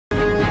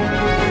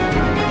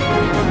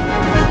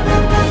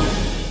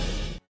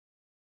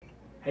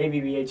Hey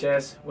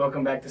VBHS,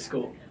 welcome back to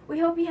school. We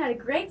hope you had a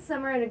great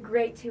summer and a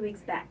great 2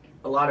 weeks back.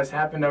 A lot has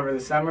happened over the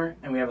summer,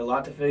 and we have a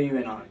lot to fill you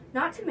in on.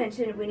 Not to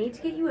mention, we need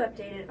to get you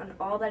updated on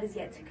all that is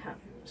yet to come.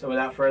 So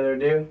without further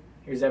ado,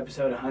 here's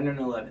episode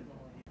 111.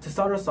 To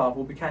start us off,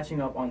 we'll be catching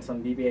up on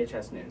some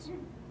VBHS news.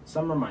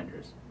 Some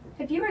reminders.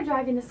 If you are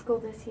driving to school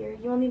this year,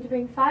 you will need to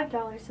bring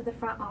 $5 to the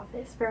front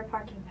office for a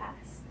parking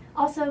pass.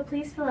 Also,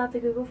 please fill out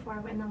the Google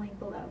form in the link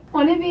below.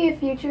 Want to be a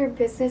future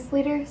business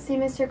leader? See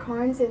Mr.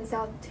 Carnes in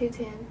South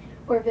 210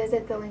 or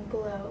visit the link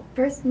below.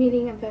 First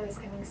meeting info is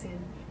coming soon.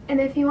 And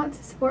if you want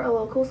to support a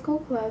local school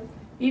club,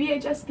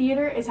 VBHS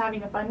Theater is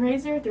having a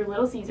fundraiser through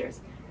Little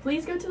Caesars.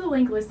 Please go to the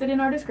link listed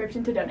in our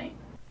description to donate.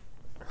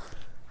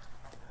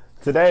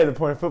 Today, the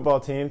Pointer football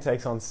team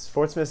takes on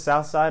Fort Smith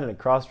Southside in a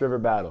cross-river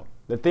battle.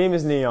 The theme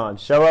is neon.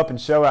 Show up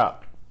and show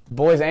out. The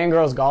boys and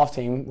girls golf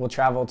team will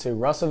travel to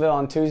Russellville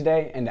on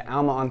Tuesday and to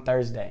Alma on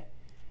Thursday.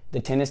 The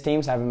tennis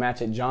teams have a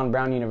match at John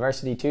Brown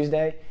University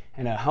Tuesday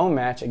and a home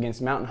match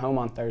against Mountain Home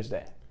on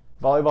Thursday.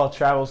 Volleyball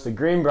travels to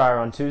Greenbrier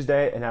on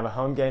Tuesday and have a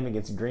home game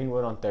against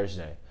Greenwood on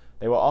Thursday.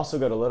 They will also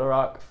go to Little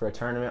Rock for a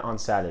tournament on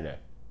Saturday.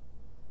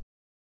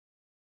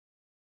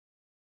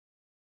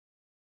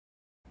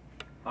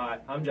 Hi,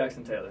 I'm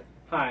Jackson Taylor.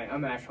 Hi,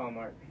 I'm Ash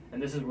Hallmark.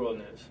 And this is World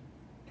News.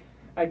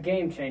 A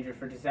game changer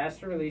for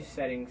disaster relief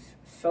settings,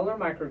 solar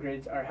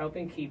microgrids are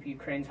helping keep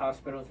Ukraine's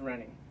hospitals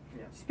running.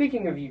 Yeah.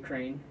 Speaking of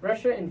Ukraine,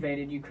 Russia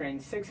invaded Ukraine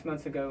 6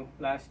 months ago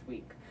last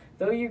week.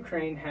 Though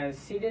Ukraine has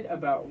ceded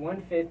about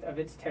 1/5 of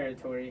its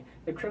territory,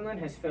 the Kremlin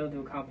has failed to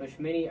accomplish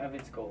many of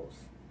its goals.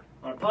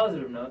 On a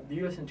positive note, the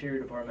U.S. Interior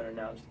Department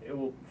announced it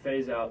will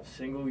phase out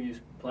single-use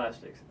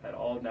plastics at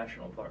all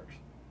national parks.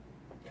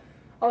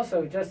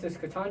 Also, Justice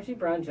Ketanji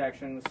Brown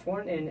Jackson was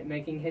sworn in,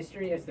 making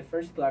history as the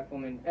first black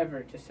woman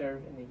ever to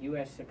serve in the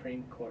U.S.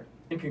 Supreme Court.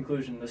 In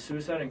conclusion, the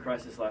Suicide and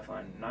Crisis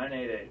Lifeline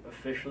 988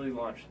 officially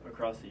launched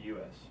across the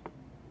U.S.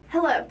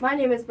 Hello, my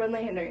name is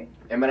Brinley Henry.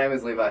 And my name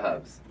is Levi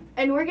Hubbs.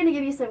 And we're going to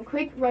give you some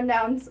quick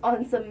rundowns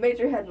on some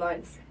major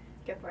headlines.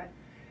 Go for it.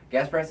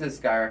 Gas prices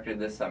skyrocketed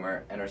this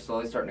summer and are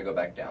slowly starting to go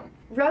back down.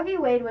 Roe v.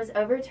 Wade was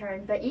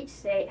overturned, but each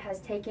state has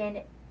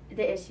taken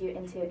the issue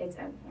into its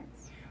own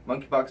hands.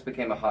 Monkeypox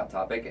became a hot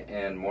topic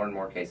and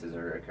more cases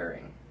are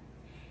occurring.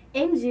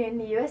 In June,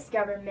 the U.S.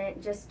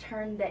 government just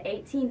turned the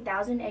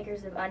 18,000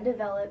 acres of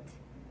undeveloped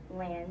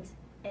land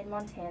in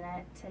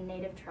Montana to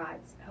native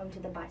tribes, home to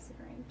the bison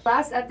range.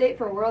 Last update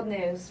for World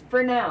News.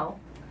 For now,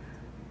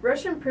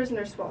 Russian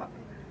prisoner swap.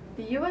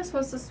 The U.S.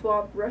 wants to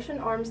swap Russian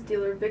arms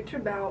dealer Victor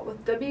Bout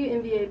with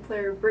WNBA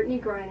player Brittany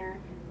Griner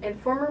and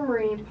former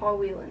Marine Paul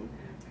Whelan.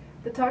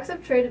 The talks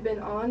of trade have been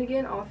on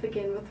again, off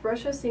again, with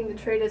Russia seeing the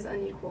trade as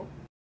unequal.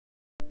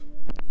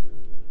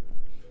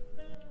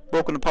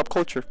 Welcome to Pop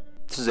Culture.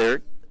 This is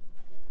Eric.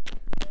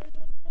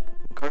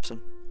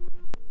 Carson.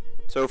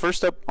 So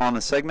first up on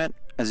the segment,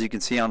 as you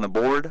can see on the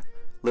board,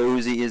 Lil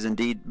Uzi is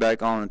indeed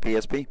back on the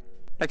PSP.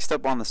 Next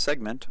up on the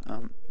segment,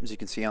 as you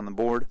can see on the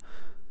board,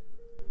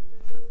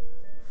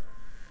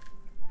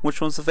 which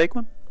one's the fake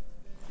one?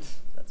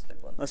 That's the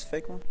fake one. That's the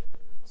fake one.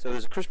 So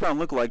there's a Chris Brown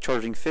lookalike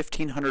charging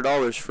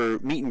 $1,500 for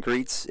meet and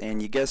greets,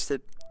 and you guessed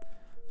it,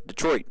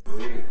 Detroit.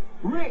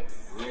 Rick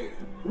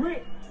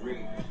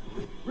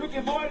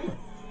and Morty.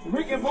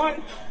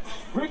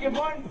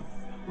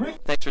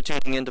 Thanks for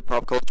tuning in to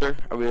Pop Culture.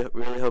 I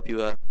really hope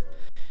you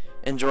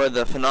enjoyed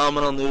the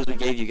phenomenal news we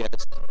gave you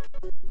guys.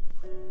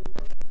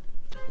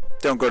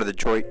 Don't go to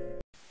Detroit.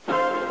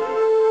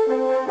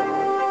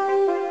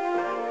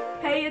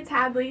 Hey, it's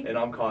Hadley. And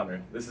I'm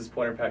Connor. This is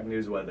Pointer Pack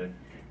News Weather.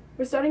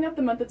 We're starting up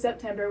the month of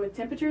September with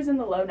temperatures in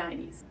the low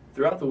 90s.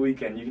 Throughout the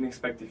weekend, you can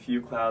expect a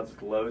few clouds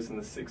with lows in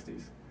the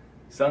 60s.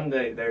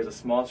 Sunday, there's a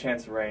small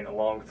chance of rain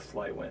along with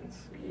slight winds.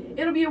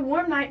 It'll be a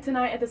warm night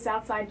tonight at the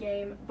Southside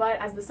game, but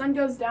as the sun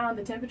goes down,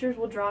 the temperatures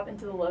will drop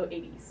into the low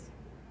 80s.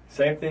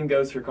 Same thing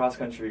goes for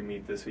cross-country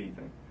meet this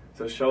evening,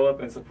 so show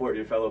up and support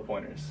your fellow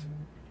Pointers.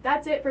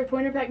 That's it for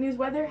Pointer Pack News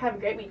Weather. Have a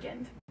great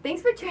weekend.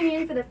 Thanks for tuning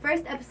in for the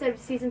first episode of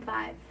Season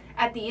 5.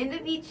 At the end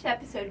of each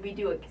episode, we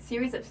do a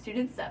series of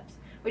student subs,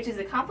 which is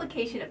a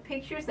complication of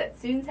pictures that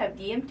students have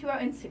DM'd to our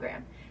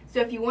Instagram. So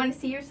if you want to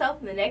see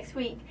yourself in the next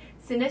week,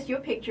 send us your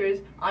pictures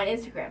on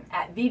Instagram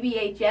at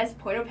VBHS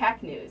Pointer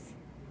Pack News.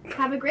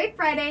 Have a great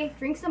Friday,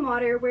 drink some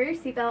water, wear your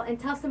seatbelt, and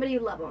tell somebody you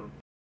love them.